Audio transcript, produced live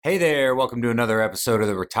Hey there, welcome to another episode of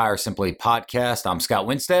the Retire Simply podcast. I'm Scott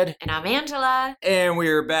Winstead. And I'm Angela. And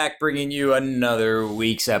we're back bringing you another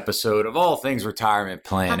week's episode of all things retirement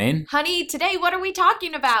planning. Honey, today what are we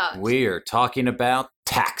talking about? We're talking about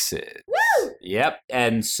taxes. Woo! Yep.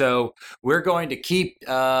 And so we're going to keep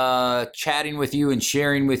chatting with you and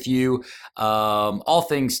sharing with you all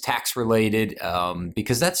things tax related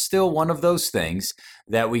because that's still one of those things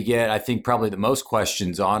that we get, I think, probably the most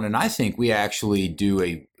questions on. And I think we actually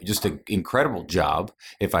do just an incredible job,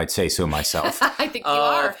 if I'd say so myself, I think you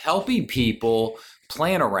are. helping people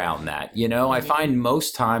plan around that. You know, I find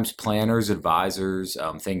most times planners, advisors,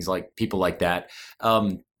 things like people like that,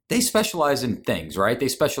 they specialize in things, right? They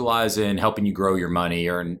specialize in helping you grow your money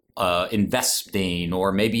or in investing,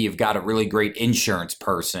 or maybe you've got a really great insurance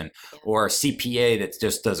person or a CPA that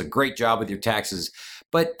just does a great job with your taxes,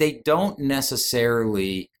 but they don't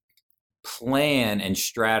necessarily plan and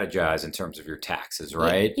strategize in terms of your taxes,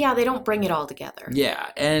 right? Yeah, they don't bring it all together. Yeah,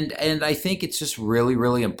 and I think it's just really,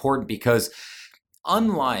 really important because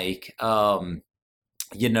unlike,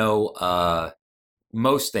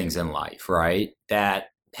 most things in life, right? That,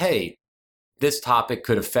 hey, this topic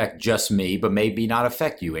could affect just me, but maybe not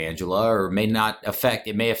affect you, Angela, or it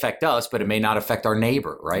may affect us, but it may not affect our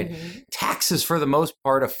neighbor, right? Mm-hmm. Taxes, for the most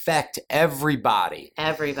part, affect everybody.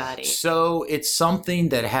 Everybody. So it's something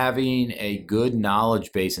that having a good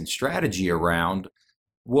knowledge base and strategy around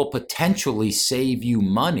will potentially save you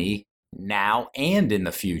money now and in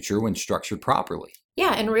the future when structured properly.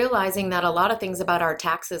 Yeah, and realizing that a lot of things about our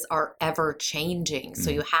taxes are ever changing. So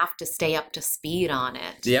you have to stay up to speed on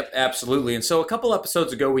it. Yep, absolutely. And so a couple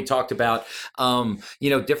episodes ago, we talked about,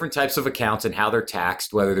 different types of accounts and how they're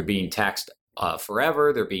taxed, whether they're being taxed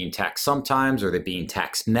forever, they're being taxed sometimes, or they're being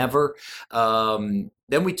taxed never. Then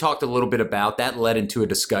we talked a little bit about that, led into a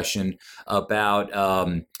discussion about,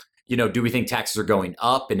 do we think taxes are going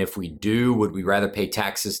up? And if we do, would we rather pay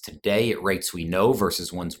taxes today at rates we know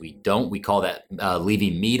versus ones we don't? We call that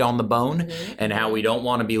leaving meat on the bone, and how we don't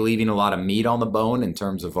want to be leaving a lot of meat on the bone in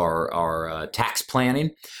terms of our tax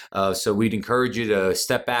planning. So we'd encourage you to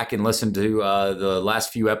step back and listen to the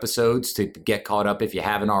last few episodes to get caught up if you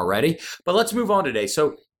haven't already. But let's move on today.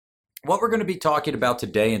 So what we're going to be talking about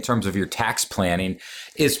today in terms of your tax planning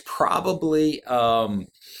is probably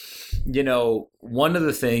one of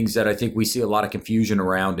the things that I think we see a lot of confusion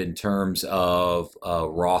around in terms of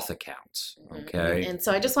Roth accounts. Okay. And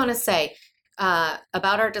so I just want to say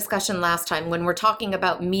about our discussion last time, when we're talking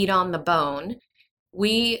about meat on the bone,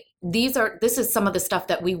 this is some of the stuff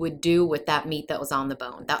that we would do with that meat that was on the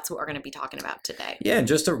bone. That's what we're going to be talking about today. Yeah, and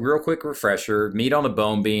just a real quick refresher, meat on the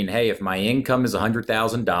bone being, hey, if my income is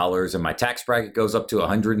 $100,000 and my tax bracket goes up to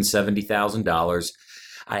 $170,000,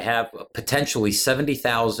 I have potentially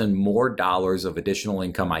 $70,000 more dollars of additional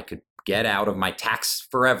income I could get out of my tax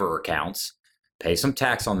forever accounts, pay some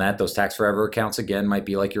tax on that. Those tax forever accounts, again, might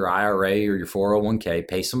be like your IRA or your 401k,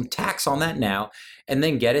 pay some tax on that now, and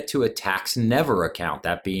then get it to a tax never account,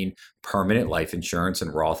 that being permanent life insurance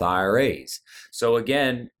and Roth IRAs. So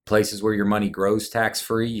again, places where your money grows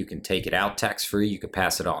tax-free, you can take it out tax-free, you can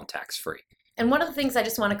pass it on tax-free. And one of the things I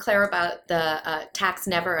just want to clear about the tax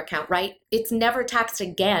never account, right? It's never taxed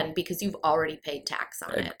again because you've already paid tax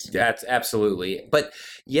on it. That's absolutely. But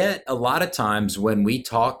yet a lot of times when we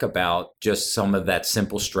talk about just some of that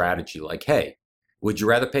simple strategy, like, hey, would you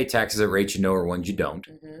rather pay taxes at rates you know or ones you don't?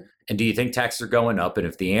 Mm-hmm. And do you think taxes are going up? And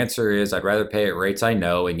if the answer is I'd rather pay at rates I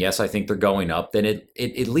know, and yes, I think they're going up, then it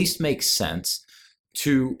at least makes sense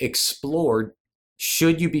to explore,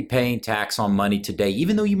 should you be paying tax on money today,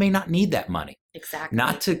 even though you may not need that money? Exactly.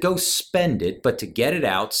 Not to go spend it, but to get it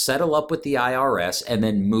out, settle up with the IRS, and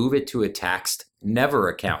then move it to a taxed never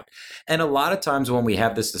account. And a lot of times when we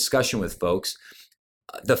have this discussion with folks,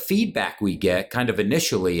 the feedback we get kind of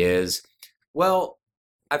initially is, well,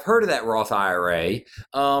 I've heard of that Roth IRA,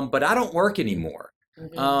 but I don't work anymore.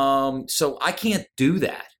 Mm-hmm. So I can't do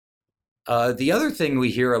that. The other thing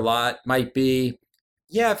we hear a lot might be,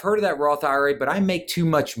 yeah, I've heard of that Roth IRA, but I make too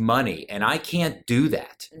much money and I can't do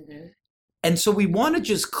that. Mm-hmm. And so we want to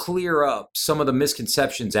just clear up some of the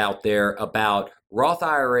misconceptions out there about Roth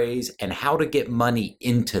IRAs and how to get money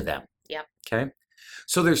into them. Yep. Okay.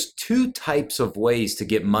 So there's two types of ways to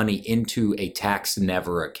get money into a tax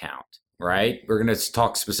never account, right? We're going to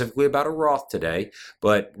talk specifically about a Roth today,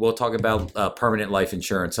 but we'll talk about permanent life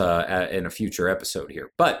insurance in a future episode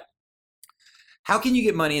here. But how can you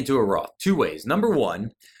get money into a Roth? Two ways. Number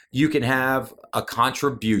one, you can have a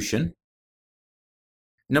contribution.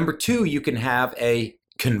 Number two, you can have a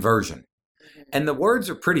conversion. And the words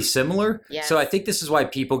are pretty similar. Yes. So I think this is why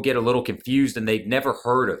people get a little confused and they've never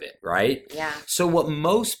heard of it, right? Yeah. So what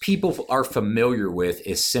most people are familiar with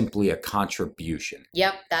is simply a contribution.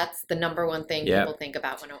 Yep. That's the number one thing Yep. people think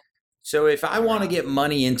about when. So if I want to get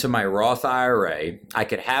money into my Roth IRA, I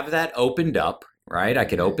could have that opened up, right? I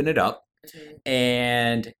could open it up. Mhm.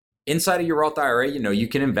 And inside of your Roth IRA, you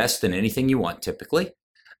can invest in anything you want typically.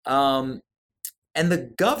 And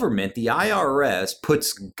the government, the IRS,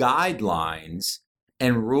 puts guidelines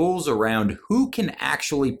and rules around who can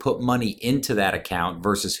actually put money into that account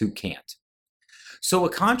versus who can't. So a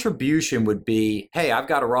contribution would be, hey, I've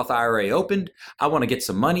got a Roth IRA opened. I want to get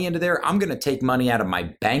some money into there. I'm going to take money out of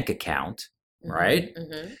my bank account, right?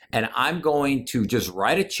 Mm-hmm. And I'm going to just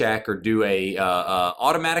write a check or do a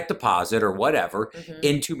automatic deposit or whatever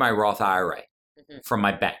into my Roth IRA from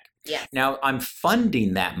my bank. Yes. Now I'm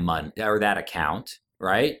funding that money or that account,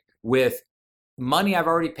 right, with money I've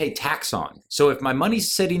already paid tax on. So if my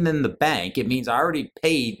money's sitting in the bank, it means I already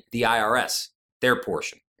paid the IRS their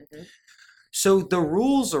portion. Mm-hmm. So the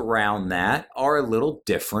rules around that are a little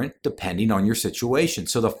different depending on your situation.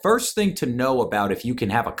 So the first thing to know about if you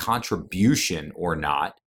can have a contribution or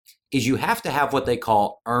not is you have to have what they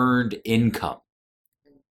call earned income.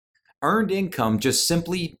 Earned income just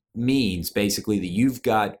simply means basically that you've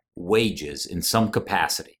got wages in some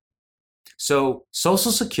capacity. So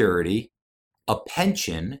Social Security, a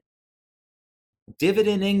pension,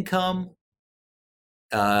 dividend income,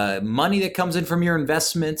 money that comes in from your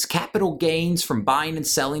investments, capital gains from buying and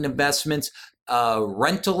selling investments,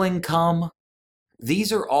 rental income,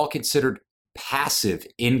 these are all considered passive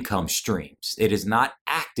income streams. It is not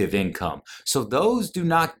active income. So those do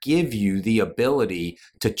not give you the ability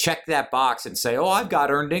to check that box and say, oh, I've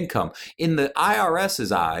got earned income. In the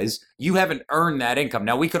IRS's eyes, you haven't earned that income.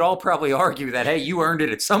 Now, we could all probably argue that, hey, you earned it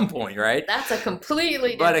at some point, right? That's a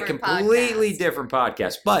completely different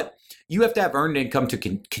podcast. But you have to have earned income to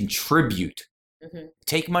contribute. Mm-hmm.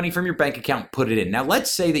 Take money from your bank account, put it in. Now,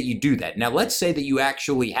 let's say that you do that. Now, let's say that you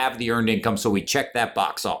actually have the earned income, so we check that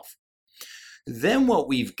box off. Then what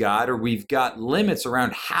we've got limits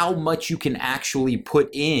around how much you can actually put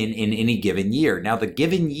in any given year. Now, the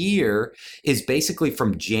given year is basically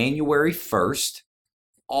from January 1st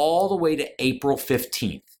all the way to April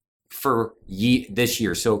 15th for this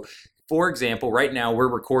year. So, for example, right now we're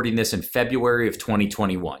recording this in February of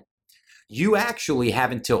 2021. You actually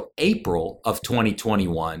have until April of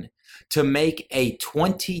 2021 to make a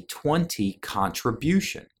 2020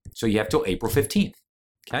 contribution. So you have till April 15th,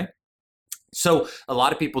 okay? So a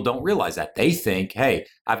lot of people don't realize that. They think, hey,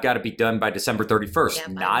 I've got to be done by December 31st, Yep,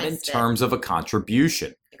 not in terms of a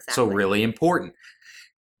contribution. Exactly. So really important.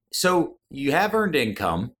 So you have earned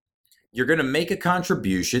income. You're going to make a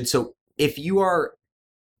contribution. So if you are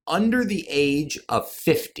under the age of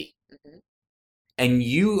 50 and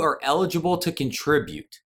you are eligible to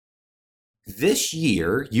contribute, this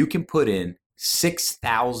year you can put in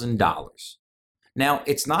 $6,000. Now,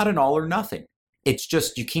 it's not an all or nothing. It's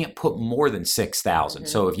just you can't put more than 6,000.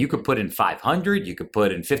 So if you could put in 500, you could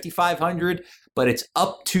put in 5,500, but it's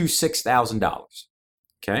up to $6,000.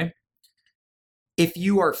 Okay? If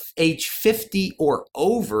you are age 50 or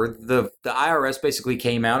over, the IRS basically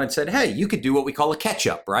came out and said, hey, you could do what we call a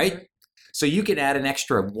catch-up, right? Mm-hmm. So you can add an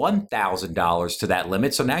extra $1,000 to that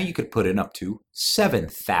limit. So now you could put in up to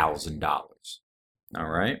 $7,000. All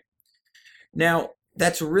right? Now,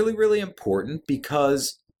 that's really, really important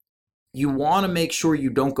because you want to make sure you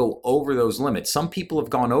don't go over those limits. Some people have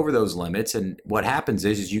gone over those limits, and what happens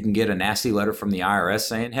is you can get a nasty letter from the IRS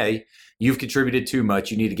saying, hey, you've contributed too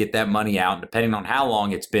much. You need to get that money out. And depending on how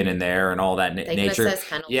long it's been in there and all that nature.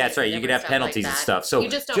 Yeah, that's right. You could have penalties and stuff. So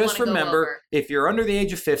just remember, if you're under the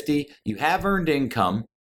age of 50, you have earned income,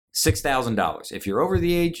 $6,000. If you're over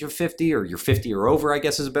the age of 50 or you're 50 or over, I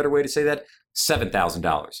guess is a better way to say that,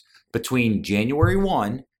 $7,000 between January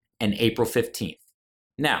 1 and April 15th.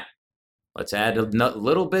 Now, let's add a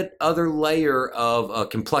little bit other layer of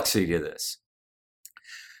complexity to this.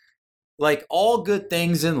 Like all good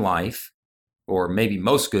things in life, or maybe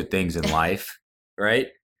most good things in life, right?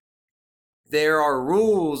 There are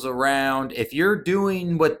rules around if you're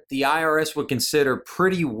doing what the IRS would consider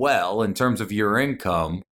pretty well in terms of your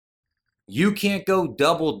income, you can't go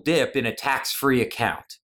double dip in a tax-free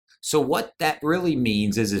account. So what that really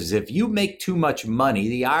means is if you make too much money,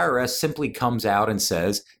 the IRS simply comes out and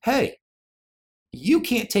says, hey, you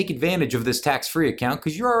can't take advantage of this tax-free account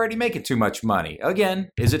because you're already making too much money.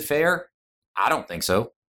 Again, is it fair? I don't think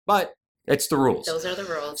so, but it's the rules. Those are the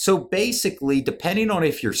rules. So basically, depending on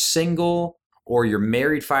if you're single or you're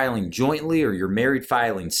married filing jointly or you're married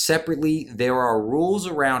filing separately, there are rules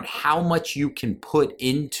around how much you can put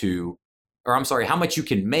into or I'm sorry, how much you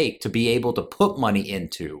can make to be able to put money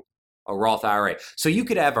into a Roth IRA. So you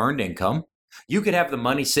could have earned income. You could have the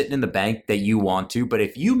money sitting in the bank that you want to, but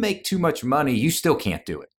if you make too much money, you still can't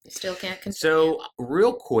do it. You still can't continue. So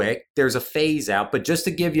real quick, there's a phase out, but just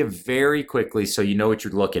to give you very quickly so you know what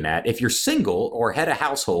you're looking at. If you're single or head of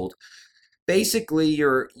household, basically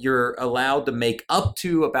you're allowed to make up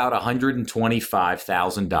to about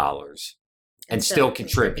 $125,000 and still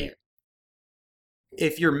contribute.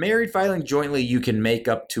 If you're married filing jointly, you can make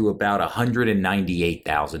up to about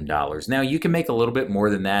 $198,000. Now, you can make a little bit more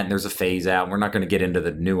than that, and there's a phase out, and we're not going to get into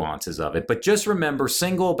the nuances of it. But just remember,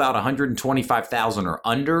 single, about $125,000 or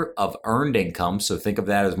under of earned income. So think of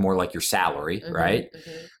that as more like your salary, right?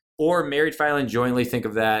 Mm-hmm. Or married filing jointly, think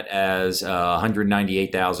of that as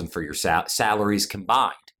 $198,000 for your salaries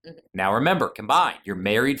combined. Mm-hmm. Now, remember, combined, you're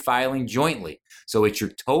married filing jointly. So it's your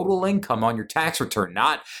total income on your tax return,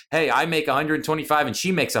 not, hey, I make 125 and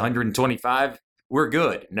she makes 125. We're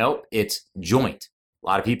good. Nope, it's joint. A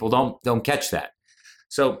lot of people don't catch that.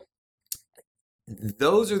 So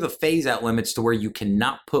those are the phase out limits to where you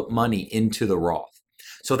cannot put money into the Roth.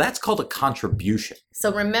 So that's called a contribution.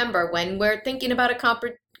 So remember, when we're thinking about a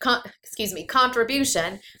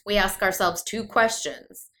contribution, we ask ourselves two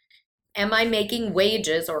questions. Am I making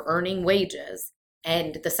wages or earning wages?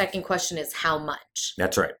 And the second question is how much?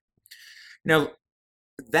 That's right. Now,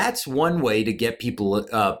 that's one way to get people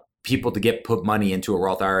to put money into a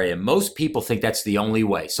Roth IRA. And most people think that's the only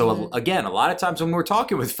way. So again, a lot of times when we're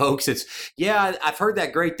talking with folks, it's, yeah, I've heard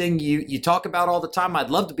that great thing you talk about all the time.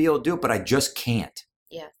 I'd love to be able to do it, but I just can't.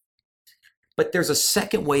 Yeah. But there's a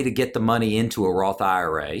second way to get the money into a Roth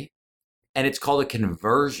IRA, and it's called a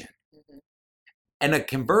conversion. And a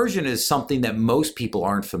conversion is something that most people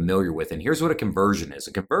aren't familiar with. And here's what a conversion is.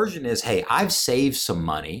 A conversion is, hey, I've saved some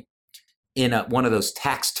money in one of those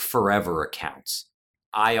taxed forever accounts,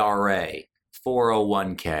 IRA,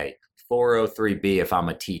 401k, 403b if I'm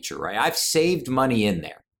a teacher, right? I've saved money in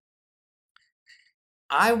there.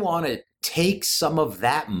 I want to take some of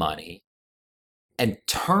that money and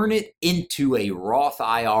turn it into a Roth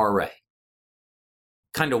IRA.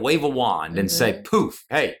 Kind of wave a wand and say, poof,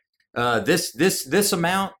 hey, this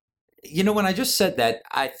amount. You know, when I just said that,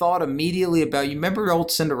 I thought immediately about, you remember old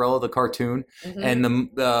Cinderella, the cartoon, and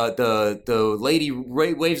the lady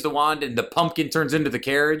waves the wand and the pumpkin turns into the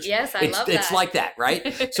carriage. Yes, I love that. It's like that,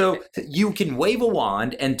 right? So you can wave a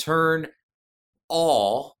wand and turn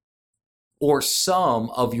all or some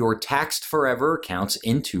of your taxed forever accounts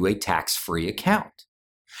into a tax-free account.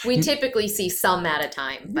 We typically see some at a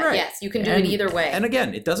time, but yes, you can do it either way. And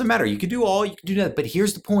again, it doesn't matter. You can do all, you can do that. But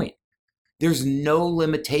here's the point. There's no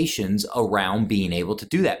limitations around being able to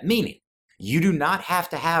do that. Meaning, you do not have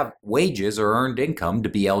to have wages or earned income to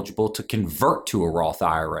be eligible to convert to a Roth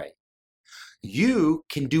IRA. You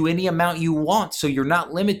can do any amount you want, so you're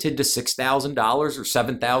not limited to $6,000 or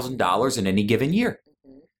 $7,000 in any given year.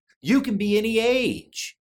 You can be any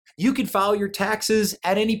age. You can file your taxes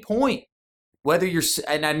at any point. Whether you're,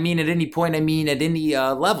 and I mean at any point, I mean at any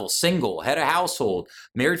level, single, head of household,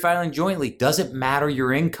 married filing jointly, doesn't matter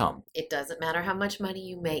your income. It doesn't matter how much money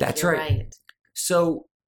you make. That's You're right. So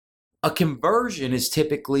a conversion is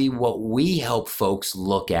typically what we help folks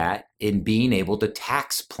look at in being able to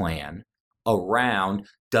tax plan around,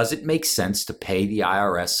 does it make sense to pay the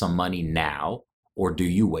IRS some money now, or do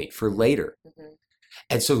you wait for later?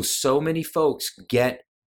 And so many folks get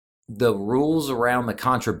the rules around the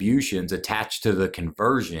contributions attached to the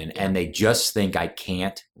conversion, and they just think I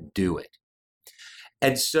can't do it.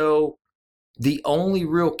 And so the only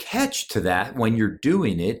real catch to that when you're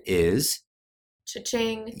doing it is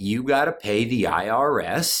cha-ching. You got to pay the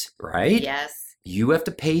IRS, right? Yes. You have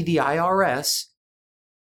to pay the IRS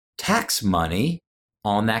tax money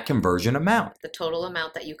on that conversion amount. The total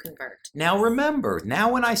amount that you convert. Now remember,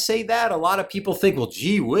 now when I say that, a lot of people think, well,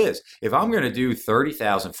 gee whiz, if I'm going to do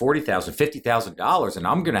 $30,000, $40,000, $50,000 and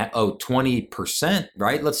I'm going to owe 20%,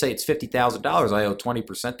 right? Let's say it's $50,000, I owe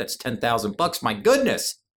 20%, that's $10,000. My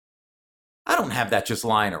goodness, I don't have that just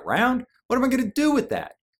lying around. What am I going to do with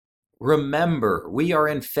that? Remember, we are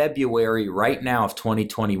in February right now of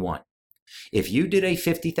 2021. If you did a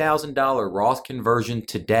 $50,000 Roth conversion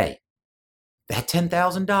today, that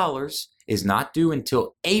 $10,000 is not due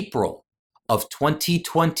until April of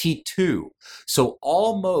 2022. So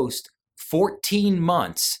almost 14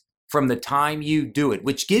 months from the time you do it,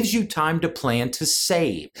 which gives you time to plan to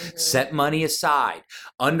save, set money aside,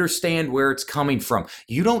 understand where it's coming from.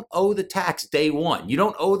 You don't owe the tax day one. You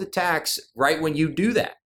don't owe the tax right when you do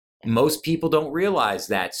that. Most people don't realize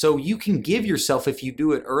that. So you can give yourself, if you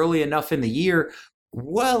do it early enough in the year,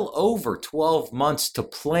 well over 12 months to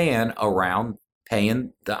plan around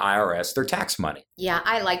paying the IRS their tax money. Yeah,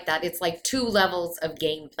 I like that. It's like two levels of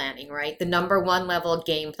game planning, right? The number one level of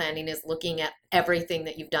game planning is looking at everything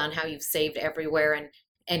that you've done, how you've saved everywhere,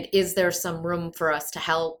 and is there some room for us to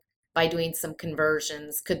help by doing some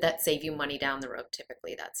conversions? Could that save you money down the road?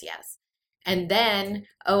 Typically, that's yes. And then,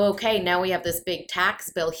 oh, okay, now we have this big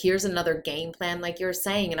tax bill. Here's another game plan, like you're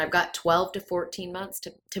saying, and I've got 12 to 14 months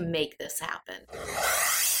to make this happen.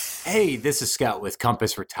 Hey, this is Scott with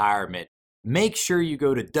Compass Retirement. Make sure you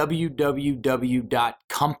go to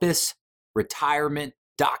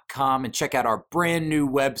www.compassretirement.com and check out our brand new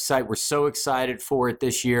website. We're so excited for it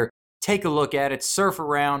this year. Take a look at it, surf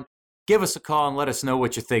around, give us a call, and let us know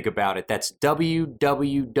what you think about it. That's www.compass,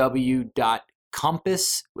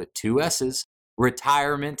 with two S's,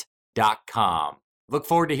 retirement.com. Look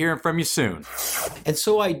forward to hearing from you soon. And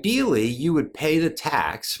so ideally, you would pay the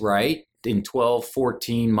tax, right? In 12,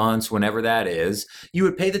 14 months, whenever that is, you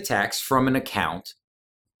would pay the tax from an account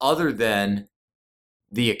other than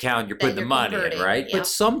the account you're putting the money in, right? Yeah. But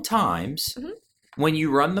sometimes when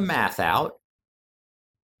you run the math out,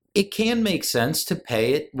 it can make sense to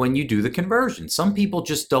pay it when you do the conversion. Some people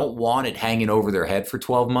just don't want it hanging over their head for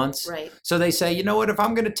 12 months. Right. So they say, you know what, if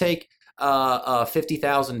I'm going to take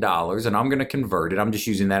 $50,000 and I'm going to convert it, I'm just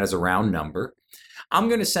using that as a round number, I'm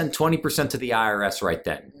going to send 20% to the IRS right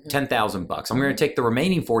then, $10,000. I'm going to take the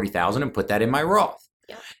remaining $40,000 and put that in my Roth.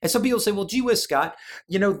 Yeah. And some people say, well, gee whiz, Scott,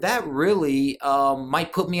 that really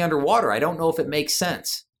might put me underwater. I don't know if it makes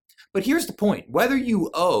sense. But here's the point. Whether you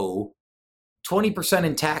owe 20%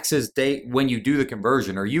 in taxes when you do the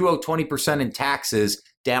conversion, or you owe 20% in taxes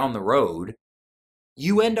down the road,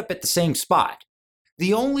 you end up at the same spot.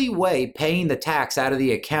 The only way paying the tax out of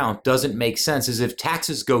the account doesn't make sense is if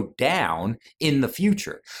taxes go down in the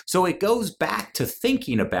future. So it goes back to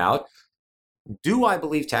thinking about, do I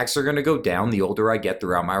believe taxes are going to go down the older I get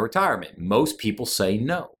throughout my retirement? Most people say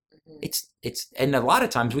no. And a lot of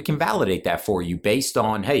times we can validate that for you based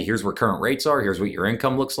on, hey, here's where current rates are, here's what your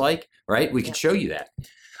income looks like, right? We can show you that.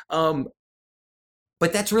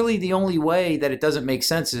 But that's really the only way that it doesn't make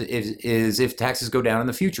sense is if taxes go down in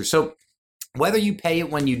the future. So whether you pay it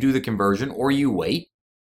when you do the conversion or you wait,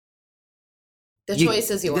 the choice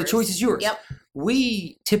is yours. The choice is yours. Yep.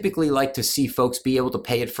 We typically like to see folks be able to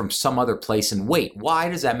pay it from some other place and wait. Why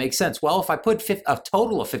does that make sense? Well, if I put a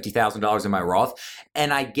total of $50,000 in my Roth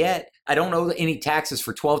and I don't owe any taxes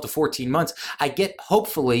for 12 to 14 months, I get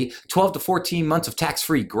hopefully 12 to 14 months of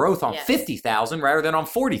tax-free growth on $50,000 rather than on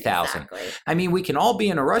 $40,000. Exactly. I mean, we can all be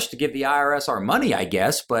in a rush to give the IRS our money, I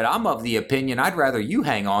guess, but I'm of the opinion I'd rather you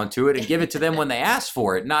hang on to it and give it to them when they ask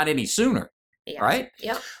for it, not any sooner. Yeah. Right?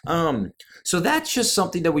 Yep. So that's just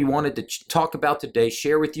something that we wanted to talk about today,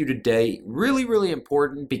 share with you today. Really, really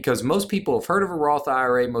important because most people have heard of a Roth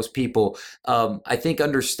IRA. Most people, I think,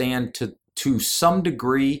 understand to some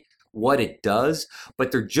degree what it does,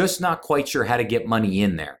 but they're just not quite sure how to get money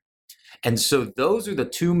in there. And so those are the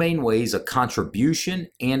two main ways, a contribution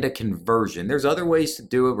and a conversion. There's other ways to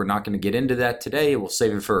do it. We're not going to get into that today. We'll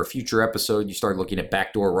save it for a future episode. You start looking at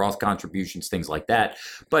backdoor Roth contributions, things like that.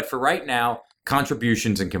 But for right now,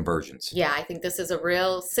 contributions and conversions. Yeah, I think this is a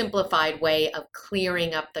real simplified way of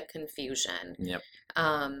clearing up the confusion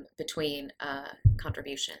between a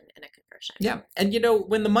contribution and a conversion. Yeah. And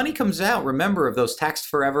when the money comes out, remember of those taxed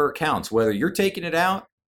forever accounts, whether you're taking it out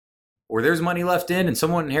or there's money left in and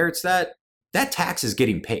someone inherits that tax is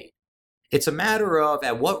getting paid. It's a matter of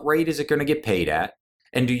at what rate is it going to get paid at,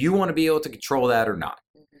 and do you want to be able to control that or not?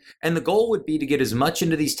 And the goal would be to get as much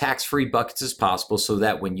into these tax-free buckets as possible so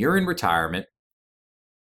that when you're in retirement,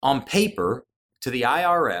 on paper, to the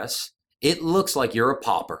IRS, it looks like you're a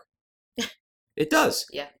pauper. It does.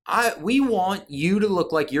 Yeah. We want you to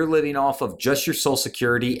look like you're living off of just your Social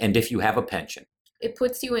Security and if you have a pension. It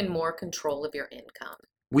puts you in more control of your income.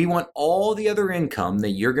 We want all the other income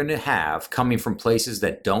that you're going to have coming from places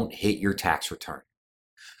that don't hit your tax return.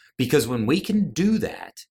 Because when we can do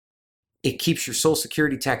that, it keeps your Social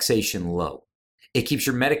Security taxation low. It keeps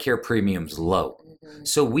your Medicare premiums low.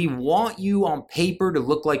 So we want you on paper to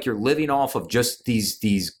look like you're living off of just these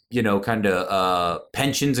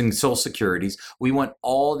pensions and Social Securities. We want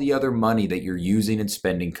all the other money that you're using and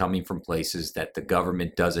spending coming from places that the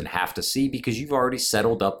government doesn't have to see because you've already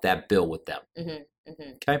settled up that bill with them.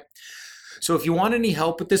 Okay. So if you want any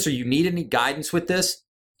help with this or you need any guidance with this,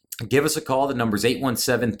 give us a call. The number is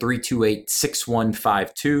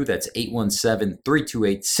 817-328-6152. That's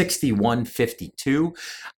 817-328-6152.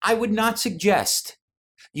 I would not suggest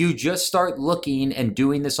you just start looking and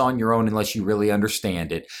doing this on your own unless you really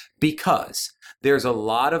understand it, because there's a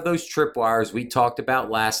lot of those tripwires we talked about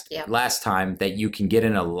last time that you can get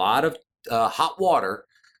in a lot of hot water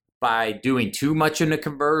by doing too much in a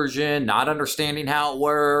conversion, not understanding how it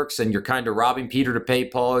works, and you're kind of robbing Peter to pay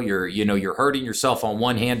Paul. You're hurting yourself on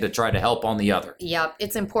one hand to try to help on the other. Yep,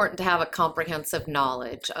 it's important to have a comprehensive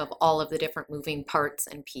knowledge of all of the different moving parts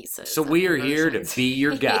and pieces. So we are here to be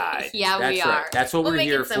your guide. Yeah, That's we right. are. That's what we're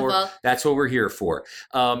here for. That's what we're here for.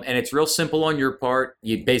 And it's real simple on your part.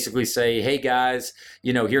 You basically say, hey guys,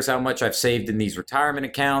 here's how much I've saved in these retirement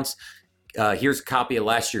accounts. Here's a copy of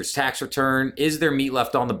last year's tax return. Is there meat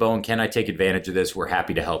left on the bone? Can I take advantage of this? We're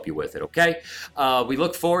happy to help you with it, okay? We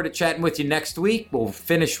look forward to chatting with you next week. We'll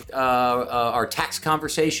finish our tax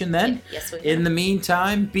conversation then. Yes, we will. In the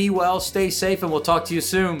meantime, be well, stay safe, and we'll talk to you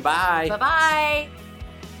soon. Bye. Bye-bye.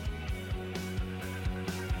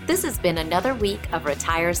 This has been another week of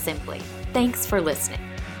Retire Simply. Thanks for listening.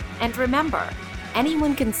 And remember,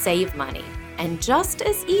 anyone can save money, and just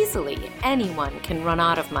as easily, anyone can run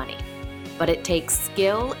out of money. But it takes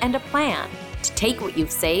skill and a plan to take what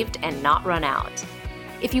you've saved and not run out.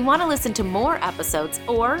 If you want to listen to more episodes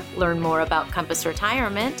or learn more about Compass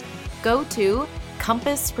Retirement, go to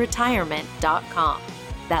compassretirement.com.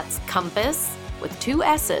 That's Compass with 2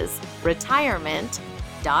 S's,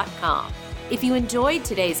 retirement.com. If you enjoyed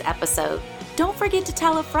today's episode, don't forget to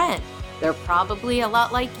tell a friend. They're probably a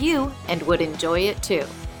lot like you and would enjoy it too.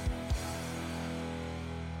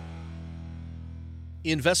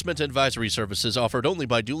 Investment advisory services offered only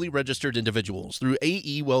by duly registered individuals through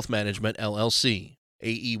AE Wealth Management, LLC.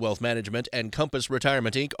 AE Wealth Management and Compass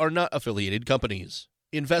Retirement, Inc. are not affiliated companies.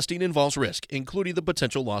 Investing involves risk, including the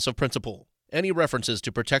potential loss of principal. Any references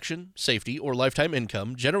to protection, safety, or lifetime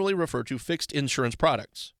income generally refer to fixed insurance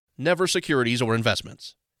products, never securities or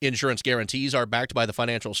investments. Insurance guarantees are backed by the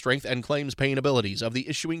financial strength and claims-paying abilities of the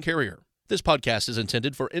issuing carrier. This podcast is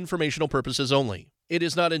intended for informational purposes only. It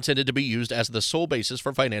is not intended to be used as the sole basis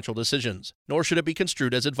for financial decisions, nor should it be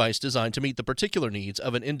construed as advice designed to meet the particular needs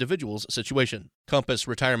of an individual's situation. Compass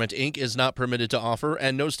Retirement, Inc. is not permitted to offer,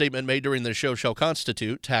 and no statement made during this show shall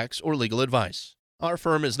constitute tax or legal advice. Our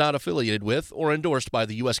firm is not affiliated with or endorsed by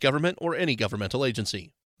the U.S. government or any governmental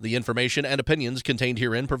agency. The information and opinions contained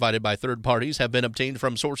herein provided by third parties have been obtained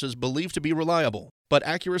from sources believed to be reliable, but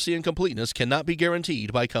accuracy and completeness cannot be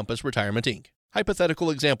guaranteed by Compass Retirement, Inc. Hypothetical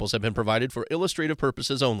examples have been provided for illustrative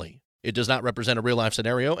purposes only. It does not represent a real-life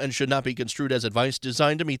scenario and should not be construed as advice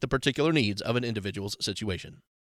designed to meet the particular needs of an individual's situation.